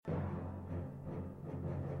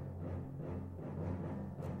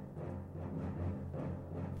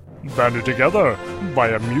banded together by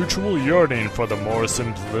a mutual yearning for the more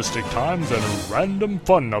simplistic times and random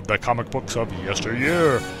fun of the comic books of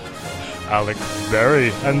yesteryear. Alec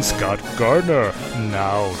Berry and Scott Gardner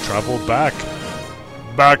now travel back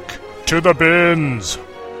to the bins.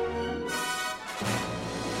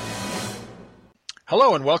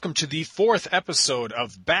 Hello and welcome to the 4th episode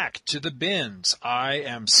of Back to the Bins. I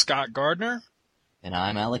am Scott Gardner. And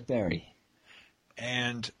I'm Alec Berry.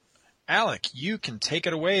 And Alec, you can take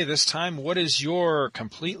it away this time. What is your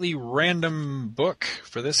completely random book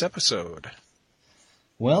for this episode?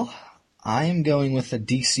 Well, I am going with a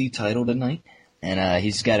DC title tonight. And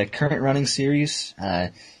he's got a current running series.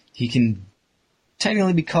 He can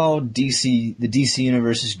technically be called the DC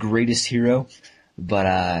Universe's greatest hero.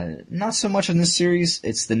 But not so much in this series.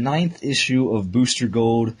 It's the 9th issue of Booster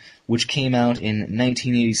Gold, which came out in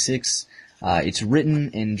 1986. It's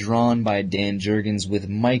written and drawn by Dan Jurgens with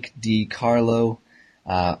Mike DiCarlo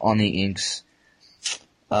on the inks.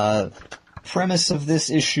 Premise of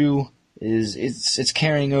this issue is it's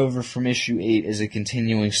carrying over from issue 8 as a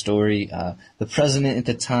continuing story. The president at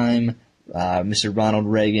the time, Mr. Ronald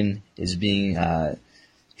Reagan, is being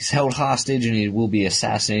he's held hostage and he will be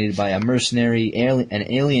assassinated by an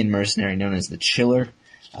alien mercenary known as the Chiller.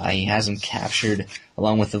 He has him captured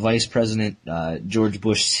along with the vice president, George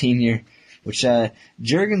Bush Sr., which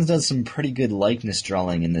Jurgens does some pretty good likeness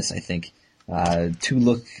drawing in this, I think. Two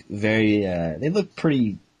look they look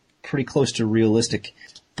pretty close to realistic.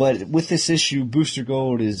 But with this issue, Booster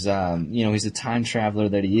Gold is, he's a time traveler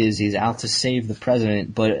that he is. He's out to save the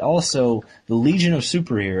president, but also the Legion of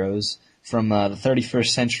Superheroes from the 31st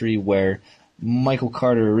century, where Michael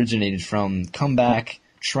Carter originated from, come back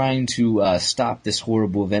trying to stop this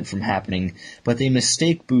horrible event from happening, but they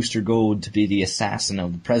mistake Booster Gold to be the assassin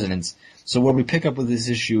of the president. So what we pick up with this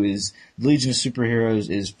issue is the Legion of Superheroes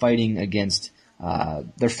is fighting against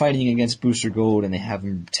Booster Gold, and they have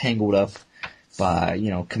him tangled up by,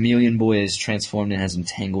 Chameleon Boy is transformed and has him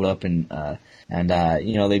tangled up, and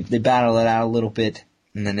they battle it out a little bit.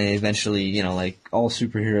 And then they eventually, like all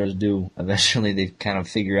superheroes do, eventually they kind of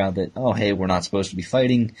figure out that, oh, hey, we're not supposed to be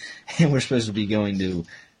fighting, and we're supposed to be going to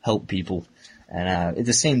help people. And at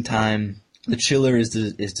the same time, the Chiller is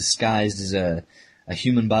disguised as a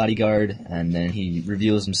human bodyguard, and then he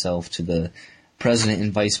reveals himself to the president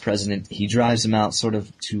and vice president. He drives them out sort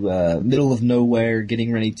of to middle of nowhere,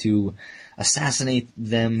 getting ready to assassinate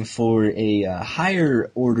them for a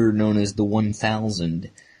higher order known as the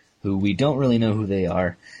 1000. Who we don't really know who they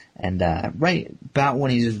are. And right about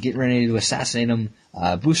when he's getting ready to assassinate him,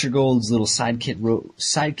 Booster Gold's little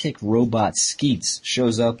sidekick robot Skeets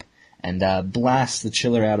shows up and blasts the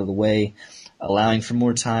Chiller out of the way, allowing for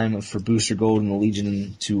more time for Booster Gold and the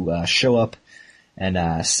Legion to show up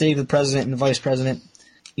and save the president and the vice president.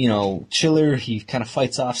 Chiller, he kind of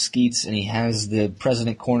fights off Skeets, and he has the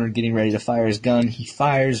president cornered, getting ready to fire his gun. He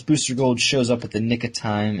fires. Booster Gold shows up at the nick of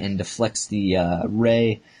time and deflects the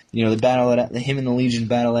ray. Him and the Legion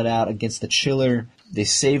battle it out against the Chiller. They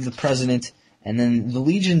save the president, and then the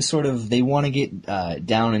Legion they want to get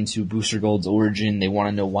down into Booster Gold's origin. They want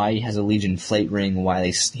to know why he has a Legion flight ring, why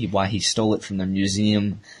he stole it from their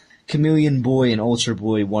museum. Chameleon Boy and Ultra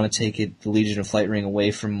Boy want to take the Legion of Flight ring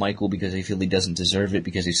away from Michael because they feel he doesn't deserve it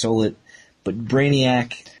because he stole it. But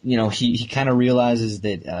Brainiac, he kind of realizes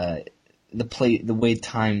that the way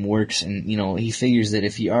time works, and he figures that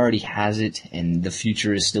if he already has it and the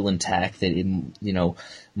future is still intact, that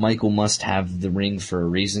Michael must have the ring for a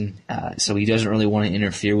reason. So he doesn't really want to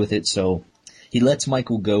interfere with it. So he lets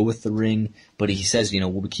Michael go with the ring, but he says,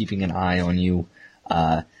 we'll be keeping an eye on you.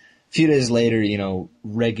 A few days later,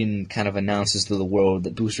 Reagan kind of announces to the world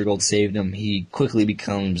that Booster Gold saved him. He quickly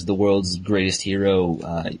becomes the world's greatest hero,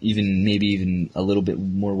 maybe even a little bit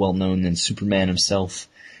more well known than Superman himself.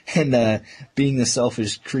 And being the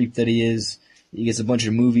selfish creep that he is, he gets a bunch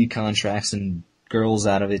of movie contracts and girls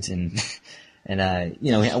out of it, and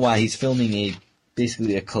while he's filming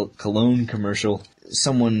basically a cologne commercial,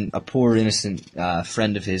 a poor innocent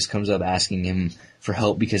friend of his comes up asking him for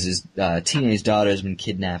help because his teenage daughter has been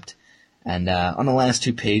kidnapped. And on the last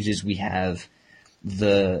 2 pages, we have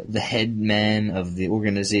the head man of the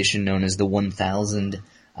organization known as the 1000.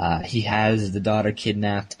 He has the daughter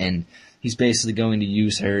kidnapped, and he's basically going to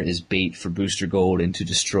use her as bait for Booster Gold and to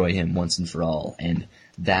destroy him once and for all. And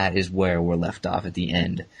that is where we're left off at the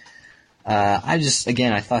end. I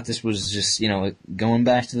thought this was just, going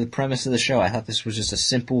back to the premise of the show, I thought this was just a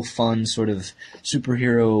simple, fun, sort of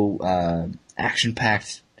superhero,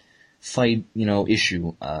 action-packed fight,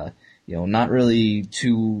 issue. Not really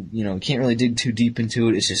too, can't really dig too deep into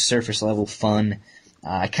it. It's just surface level fun.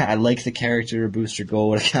 I like the character of Booster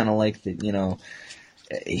Gold. I kind of like that,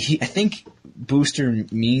 I think Booster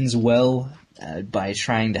means well by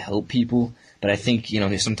trying to help people, but I think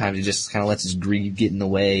sometimes he just kind of lets his greed get in the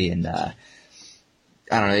way, and I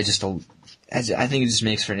don't know. I think it just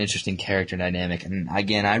makes for an interesting character dynamic. And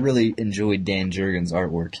again, I really enjoyed Dan Jurgens'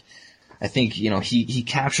 artwork. I think he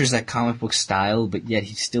captures that comic book style, but yet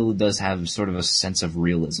he still does have sort of a sense of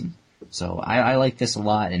realism. So I like this a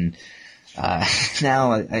lot, and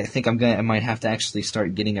now I think I might have to actually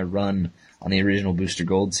start getting a run on the original Booster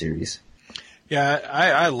Gold series. Yeah,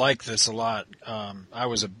 I like this a lot. I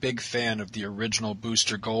was a big fan of the original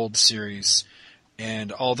Booster Gold series,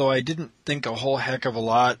 and although I didn't think a whole heck of a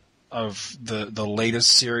lot of the latest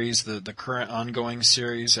series, the current ongoing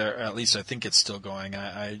series, or at least I think it's still going.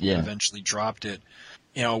 I eventually dropped it.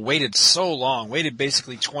 Waited so long, waited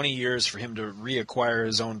basically 20 years for him to reacquire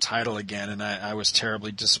his own title again, and I was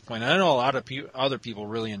terribly disappointed. I know a lot of other people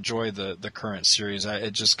really enjoy the current series.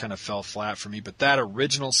 It just kind of fell flat for me. But that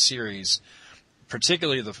original series,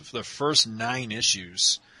 particularly the first 9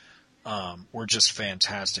 issues, were just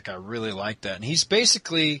fantastic. I really liked that. And he's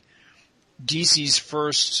basically DC's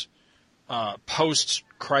first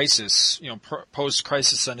post-Crisis,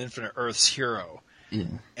 post-Crisis on Infinite Earths hero. Yeah.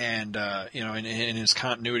 And, and his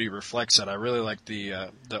continuity reflects that. I really like the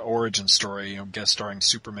origin story, guest starring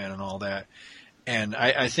Superman and all that. And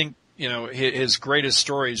I think, his greatest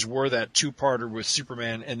stories were that 2-parter with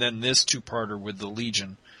Superman and then this 2-parter with the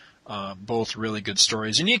Legion. Both really good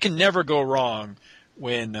stories. And you can never go wrong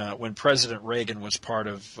when President Reagan was part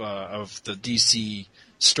of the DC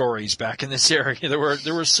stories back in this area. There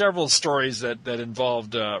were several stories that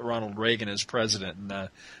involved Ronald Reagan as president, and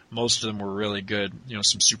most of them were really good.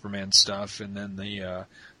 Some Superman stuff, and then the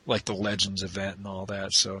the Legends event and all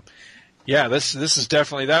that. So, yeah, this is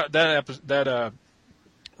definitely that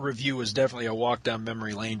review was definitely a walk down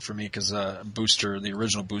memory lane for me, because the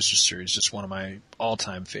original Booster series, is just one of my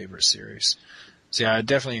all-time favorite series. So yeah, I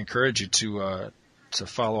definitely encourage you to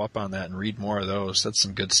follow up on that and read more of those. That's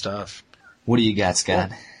some good stuff. What do you got, Scott?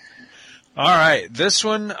 All right, this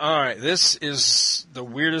one. All right, this is the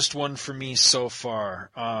weirdest one for me so far.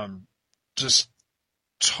 Just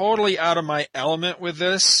totally out of my element with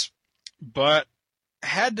this, but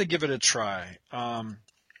had to give it a try.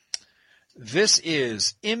 This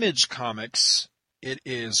is Image Comics. It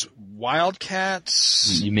is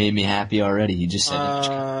Wildcats. You made me happy already. You just said Image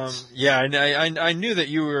Comics. Yeah, I knew that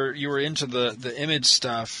you were into the Image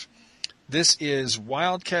stuff. This is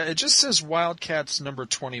Wildcat. It just says Wildcats number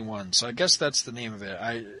 21, so I guess that's the name of it.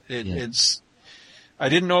 It's. I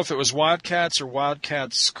didn't know if it was Wildcats or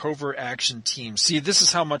Wildcats Covert Action Team. See, this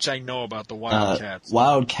is how much I know about the Wildcats.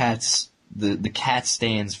 Wildcats. The CAT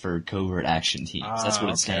stands for Covert Action Teams. That's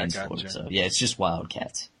what it stands for. So yeah, it's just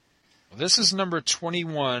Wildcats. This is number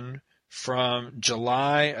 21 from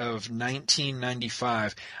July of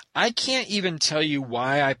 1995. I can't even tell you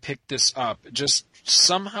why I picked this up. Just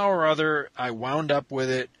somehow or other, I wound up with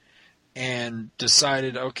it and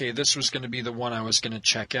decided, okay, this was going to be the one I was going to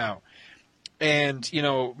check out. And,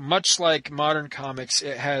 much like modern comics,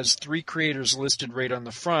 it has 3 creators listed right on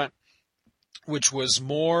the front, which was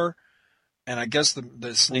Moore, and I guess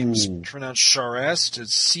this name's pronounced Charest.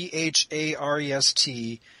 It's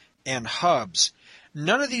Charest, and Hubs.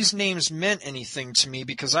 None of these names meant anything to me,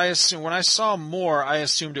 because when I saw Moore, I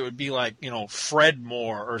assumed it would be like, Fred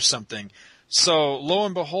Moore or something. So lo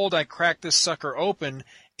and behold, I cracked this sucker open.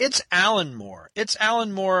 It's Alan Moore. It's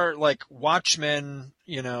Alan Moore, like Watchmen,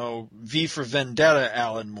 V for Vendetta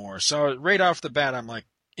Alan Moore. So right off the bat, I'm like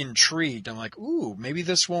intrigued. I'm like, ooh, maybe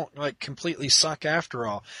this won't like completely suck after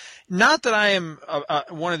all. Not that I am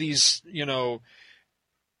one of these,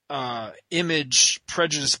 image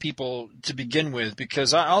prejudice people to begin with,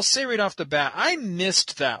 because I'll say right off the bat, I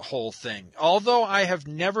missed that whole thing. Although I have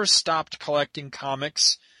never stopped collecting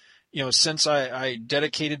comics, since I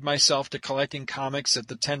dedicated myself to collecting comics at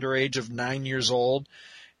the tender age of 9 years old,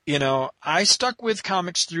 I stuck with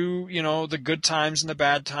comics through, the good times and the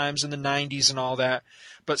bad times in the 90s and all that.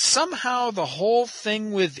 But somehow the whole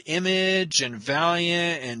thing with Image and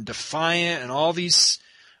Valiant and Defiant and all these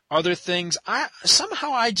other things,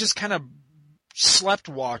 I just kind of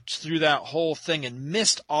sleptwalked through that whole thing and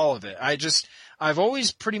missed all of it. I've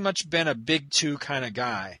always pretty much been a big 2 kind of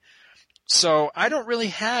guy. So I don't really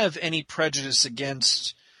have any prejudice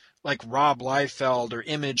against like Rob Liefeld or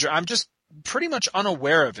Image. I'm just pretty much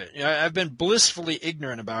unaware of it. I've been blissfully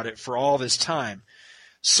ignorant about it for all this time.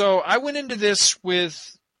 So I went into this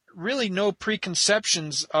with really no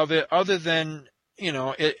preconceptions of it other than,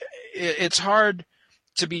 it's hard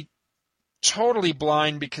to be totally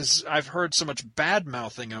blind because I've heard so much bad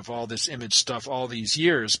mouthing of all this Image stuff all these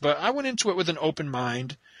years. But I went into it with an open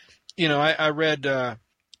mind. I read the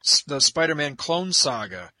Spider-Man Clone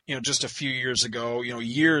Saga, just a few years ago,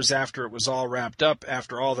 years after it was all wrapped up,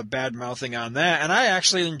 after all the bad mouthing on that, and I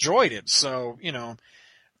actually enjoyed it. So,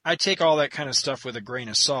 I take all that kind of stuff with a grain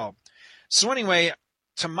of salt. So anyway,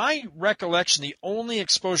 to my recollection, the only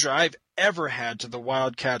exposure I've ever had to the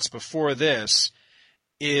Wildcats before this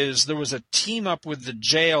is there was a team up with the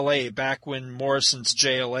JLA back when Morrison's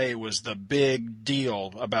JLA was the big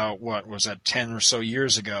deal about, what was that, 10 or so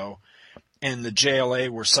years ago. And the JLA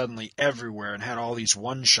were suddenly everywhere and had all these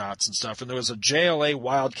one-shots and stuff. And there was a JLA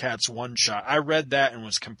Wildcats one-shot. I read that and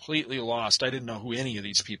was completely lost. I didn't know who any of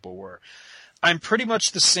these people were. I'm pretty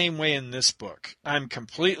much the same way in this book. I'm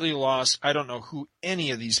completely lost. I don't know who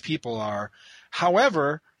any of these people are.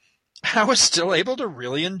 However, I was still able to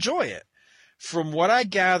really enjoy it. From what I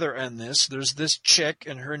gather in this, there's this chick,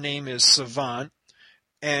 and her name is Savant,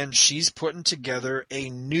 and she's putting together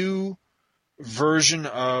a new version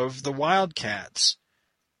of the Wildcats.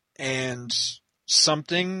 And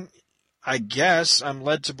something, I guess, I'm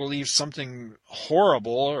led to believe something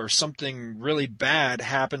horrible or something really bad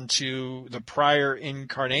happened to the prior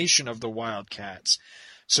incarnation of the Wildcats.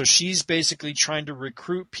 So she's basically trying to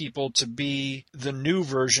recruit people to be the new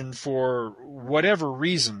version for whatever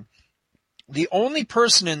reason. The only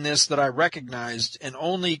person in this that I recognized, and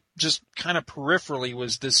only just kind of peripherally,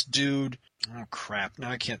 was this dude. Oh crap!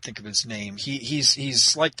 Now I can't think of his name.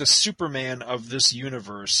 He's like the Superman of this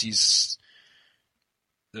universe. He's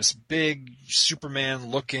this big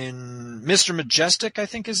Superman-looking Mr. Majestic, I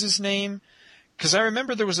think is his name. Because I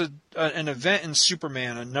remember there was an event in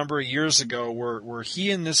Superman a number of years ago where he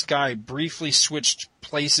and this guy briefly switched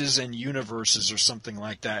places and universes or something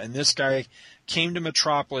like that. And this guy came to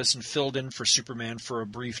Metropolis and filled in for Superman for a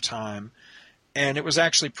brief time. And it was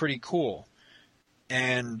actually pretty cool.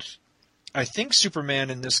 And I think Superman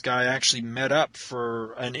and this guy actually met up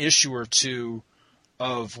for an issue or two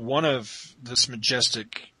of one of this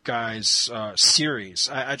Majestic guy's series.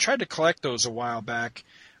 I tried to collect those a while back.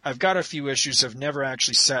 I've got a few issues. I've never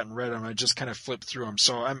actually sat and read them. I just kind of flipped through them.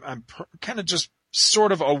 So I'm kind of just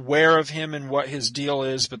sort of aware of him and what his deal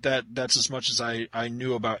is, but that's as much as I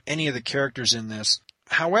knew about any of the characters in this.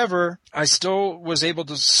 However, I still was able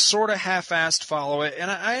to sort of half-assed follow it, and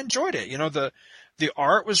I enjoyed it. The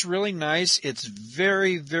art was really nice. It's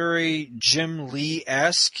very, very Jim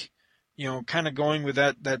Lee-esque, kind of going with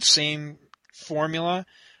that same formula.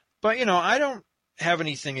 But, I don't have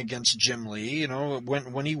anything against Jim Lee.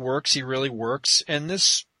 When he works, he really works. And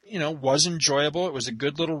this, was enjoyable. It was a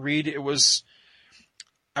good little read.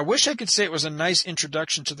 I wish I could say it was a nice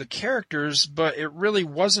introduction to the characters, but it really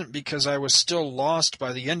wasn't, because I was still lost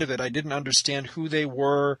by the end of it. I didn't understand who they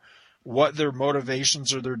were, what their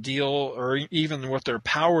motivations or their deal, or even what their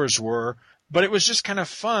powers were. But it was just kind of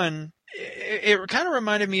fun. It kind of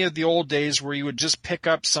reminded me of the old days where you would just pick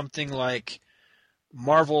up something like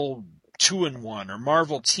Marvel 2-in-1 or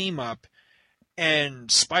Marvel Team Up, and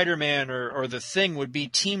Spider-Man or the Thing would be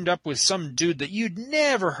teamed up with some dude that you'd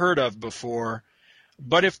never heard of before.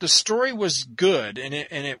 But if the story was good and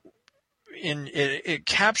it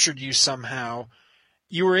captured you somehow,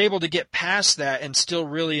 you were able to get past that and still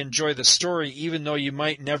really enjoy the story, even though you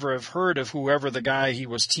might never have heard of whoever the guy he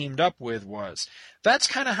was teamed up with was. That's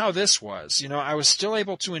kind of how this was. I was still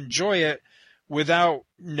able to enjoy it without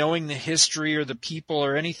knowing the history or the people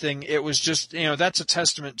or anything. It was just, that's a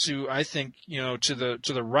testament to, I think, to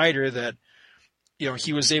the writer, that,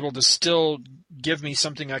 he was able to still give me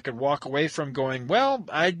something I could walk away from going, well,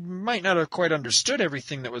 I might not have quite understood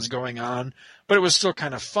everything that was going on, but it was still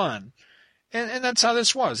kind of fun. And that's how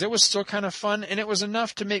this was. It was still kind of fun, and it was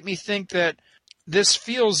enough to make me think that this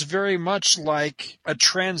feels very much like a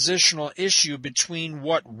transitional issue between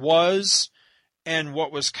what was and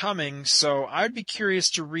what was coming. So I'd be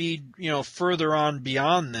curious to read, further on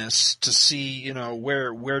beyond this to see,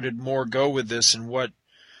 where did more go with this, and what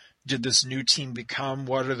did this new team become?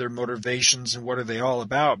 What are their motivations, and what are they all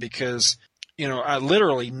about? Because, I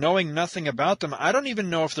literally, knowing nothing about them, I don't even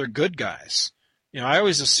know if they're good guys. I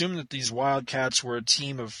always assumed that these Wildcats were a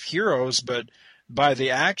team of heroes, but by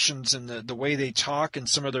the actions and the way they talk and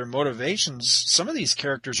some of their motivations, some of these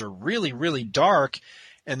characters are really, really dark,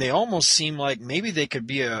 and they almost seem like maybe they could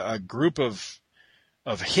be a group of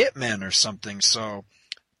hitmen or something. So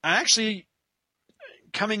I actually,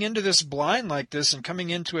 coming into this blind like this and coming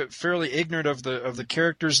into it fairly ignorant of the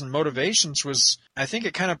characters and motivations, I think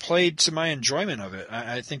it kind of played to my enjoyment of it.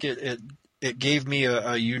 I think it gave me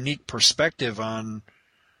a unique perspective on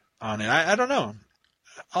it. I don't know.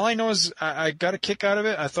 All I know is I got a kick out of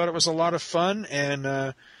it. I thought it was a lot of fun,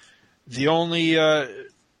 and the only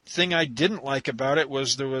thing I didn't like about it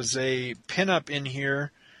was there was a pinup in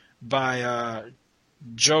here by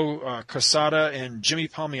Joe Quesada and Jimmy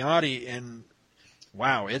Palmiotti, and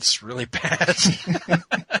wow, it's really bad.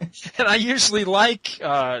 And I usually like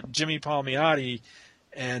Jimmy Palmiotti,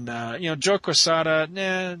 and Joe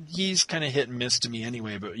Quesada, he's kind of hit and miss to me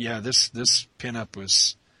anyway. But yeah, this pinup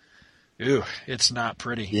was, it's not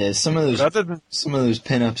pretty. Yeah, some of those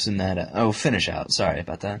pinups in that. Finish out. Sorry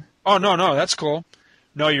about that. Oh no, that's cool.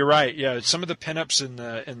 No, you're right. Yeah, some of the pinups in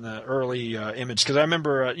the early Image, because I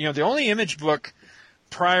remember the only Image book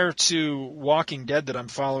prior to Walking Dead that I'm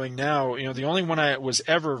following now, the only one I was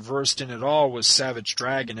ever versed in at all was Savage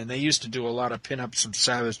Dragon, and they used to do a lot of pinups from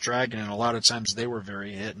Savage Dragon, and a lot of times they were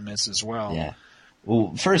very hit and miss as well. Yeah.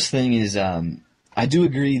 Well, first thing is, I do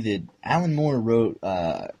agree that Alan Moore wrote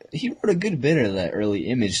a good bit of that early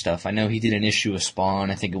Image stuff. I know he did an issue of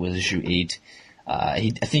Spawn. I think it was issue 8.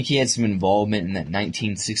 I think he had some involvement in that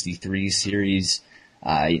 1963 series.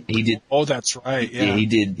 He did. Oh, that's right. Yeah. He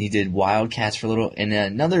did Wildcats for a little, and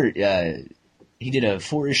he did a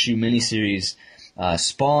 4-issue miniseries,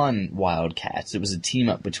 Spawn Wildcats. It was a team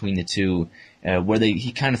up between the two, where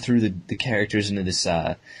he kind of threw the characters into this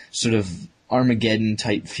sort of Armageddon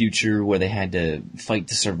type future where they had to fight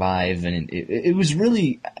to survive, and it was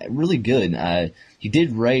really really good. He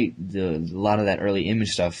did write a lot of that early Image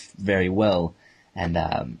stuff very well,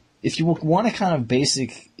 and if you want to kind of do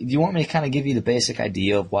you want me to kind of give you the basic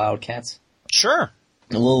idea of Wildcats? Sure.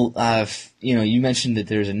 A little, you mentioned that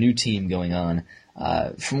there's a new team going on.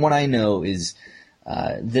 From what I know is,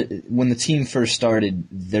 that when the team first started,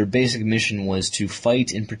 their basic mission was to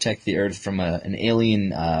fight and protect the Earth from an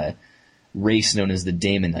alien, race known as the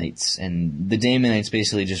Daemonites. And the Daemonites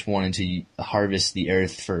basically just wanted to harvest the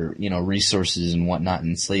Earth for, resources and whatnot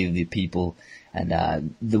and enslave the people.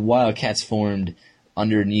 And, the Wildcats formed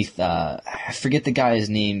underneath, I forget the guy's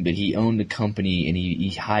name, but he owned a company and he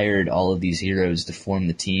hired all of these heroes to form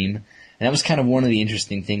the team. And that was kind of one of the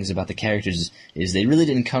interesting things about the characters is they really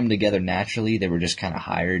didn't come together naturally. They were just kind of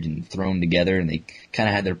hired and thrown together, and they kind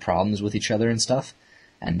of had their problems with each other and stuff.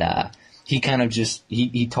 And, he kind of just,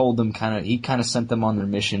 he told them he kind of sent them on their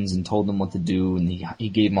missions and told them what to do, and he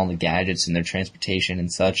gave them all the gadgets and their transportation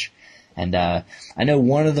and such. And, I know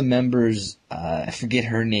one of the members, I forget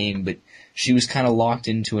her name, but she was kind of locked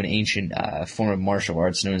into an ancient form of martial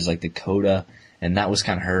arts known as like the Coda, and that was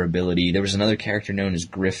kind of her ability. There was another character known as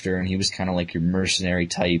Grifter, and he was kind of like your mercenary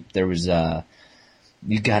type. There was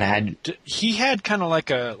he had kind of like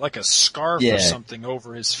a scarf or something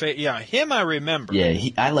over his face. Yeah, him I remember. Yeah,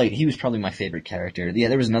 he was probably my favorite character. Yeah,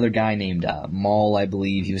 there was another guy named Maul, I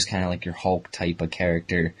believe. He was kind of like your Hulk type of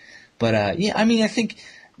character. But I think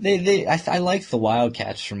I like the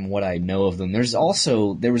Wildcats from what I know of them.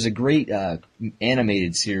 There was a great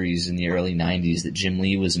animated series in the early 90s that Jim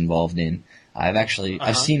Lee was involved in.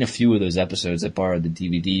 I've seen a few of those episodes. I borrowed the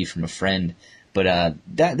DVD from a friend, but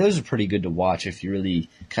those are pretty good to watch if you really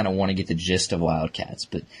kind of want to get the gist of Wildcats.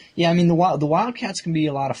 But yeah, I mean the Wildcats can be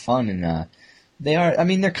a lot of fun, and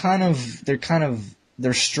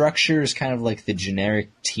their structure is kind of like the generic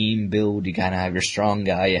team build. You kind of have your strong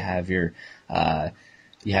guy, you have your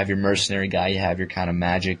mercenary guy, you have your kind of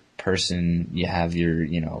magic person, you have your,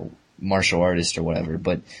 martial artist or whatever,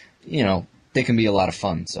 but, they can be a lot of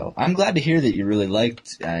fun. So I'm glad to hear that you really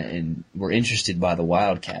liked and were interested by the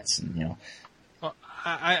Wildcats, and, Well,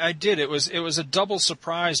 I did. It was a double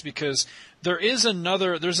surprise because there's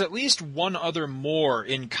at least one other Moore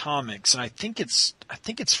in comics, and I think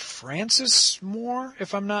it's Francis Moore,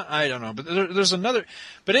 if I'm not, I don't know, but there's another.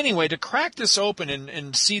 But anyway, to crack this open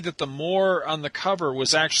and see that the Moore on the cover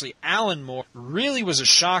was actually Alan Moore really was a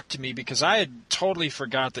shock to me, because I had totally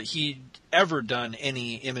forgot that he'd ever done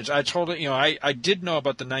any Image. I did know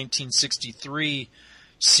about the 1963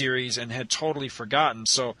 series and had totally forgotten.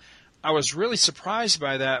 So I was really surprised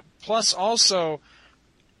by that. Plus also,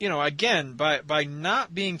 again, by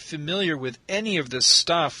not being familiar with any of this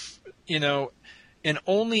stuff, and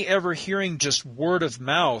only ever hearing just word of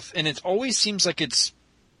mouth, and it always seems like it's,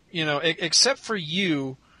 except for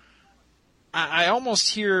you, I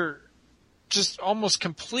almost hear just almost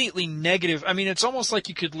completely negative. I mean, it's almost like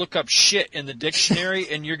you could look up shit in the dictionary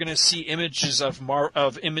and you're going to see images of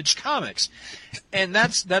Image Comics, and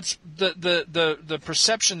that's the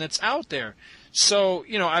perception that's out there. So,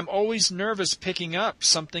 I'm always nervous picking up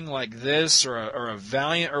something like this or a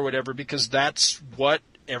Valiant or whatever, because that's what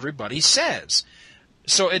everybody says.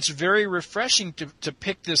 So it's very refreshing to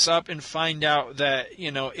pick this up and find out that,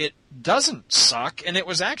 it doesn't suck, and it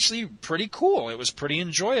was actually pretty cool. It was pretty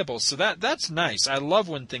enjoyable. So that's nice. I love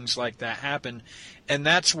when things like that happen, and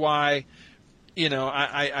that's why,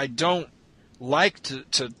 I don't like to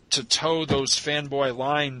toe those fanboy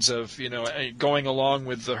lines of, going along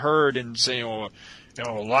with the herd and saying,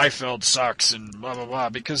 Liefeld sucks and blah, blah, blah,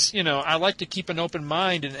 because, I like to keep an open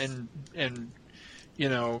mind and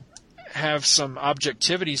have some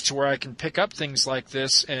objectivities to where I can pick up things like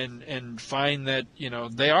this and find that,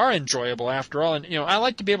 they are enjoyable after all. And, I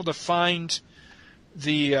like to be able to find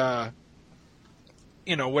the,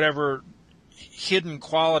 whatever hidden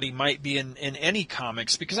quality might be in any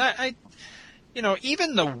comics, because I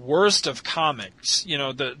even the worst of comics,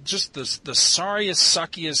 the sorriest,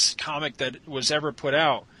 suckiest comic that was ever put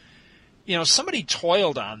out, somebody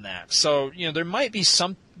toiled on that. So, there might be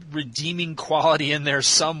some redeeming quality in there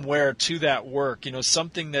somewhere to that work,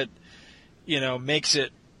 something that, makes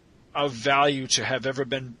it of value to have ever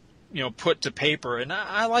been, put to paper. And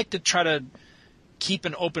I like to try to keep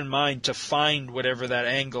an open mind to find whatever that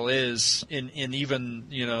angle is in even,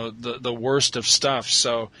 the worst of stuff.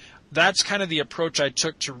 So that's kind of the approach I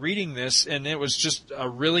took to reading this. And it was just a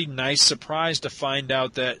really nice surprise to find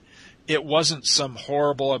out that it wasn't some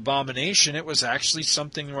horrible abomination. It was actually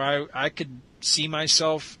something where I could see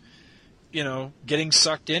myself, getting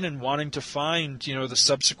sucked in and wanting to find, the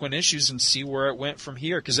subsequent issues and see where it went from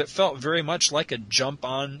here. Because it felt very much like a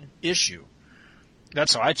jump-on issue.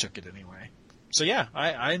 That's how I took it anyway. So yeah,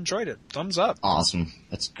 I enjoyed it. Thumbs up. Awesome.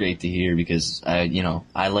 That's great to hear, because I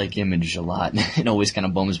like Image a lot. It always kind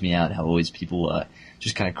of bums me out how always people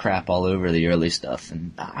just kind of crap all over the early stuff,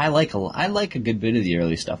 and I like a good bit of the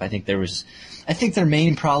early stuff. I think their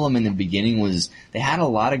main problem in the beginning was they had a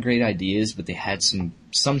lot of great ideas, but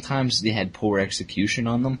sometimes they had poor execution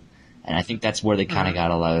on them, and I think that's where they kind of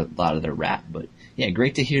got a lot of their rap. But yeah,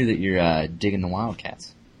 great to hear that you're digging the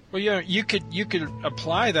Wildcats. Well, you could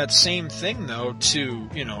apply that same thing though to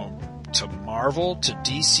to Marvel, to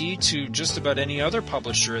DC, to just about any other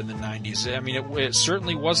publisher in the 90s. I mean, it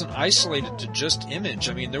certainly wasn't isolated to just Image.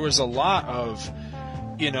 I mean, there was a lot of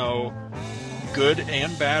good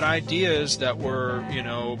and bad ideas that were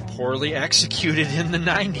poorly executed in the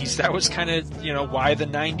 90s. That was kind of why the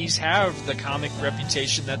 90s have the comic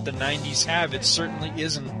reputation that the 90s have. It certainly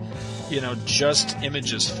isn't just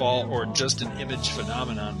Image's fault or just an Image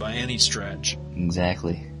phenomenon by any stretch.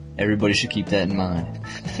 Exactly. Everybody should keep that in mind.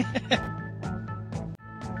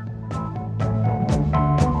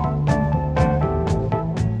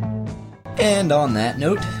 And on that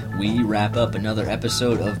note, we wrap up another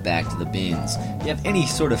episode of Back to the Bins. If you have any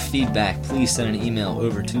sort of feedback, please send an email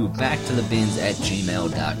over to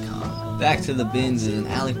backtothebins@gmail.com. Back to the Bins is an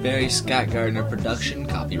Alec Berry, Scott Gardner production,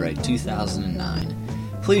 copyright 2009.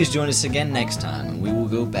 Please join us again next time, and we will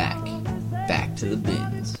go back to the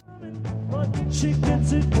bins. She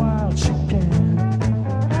gets it while she can.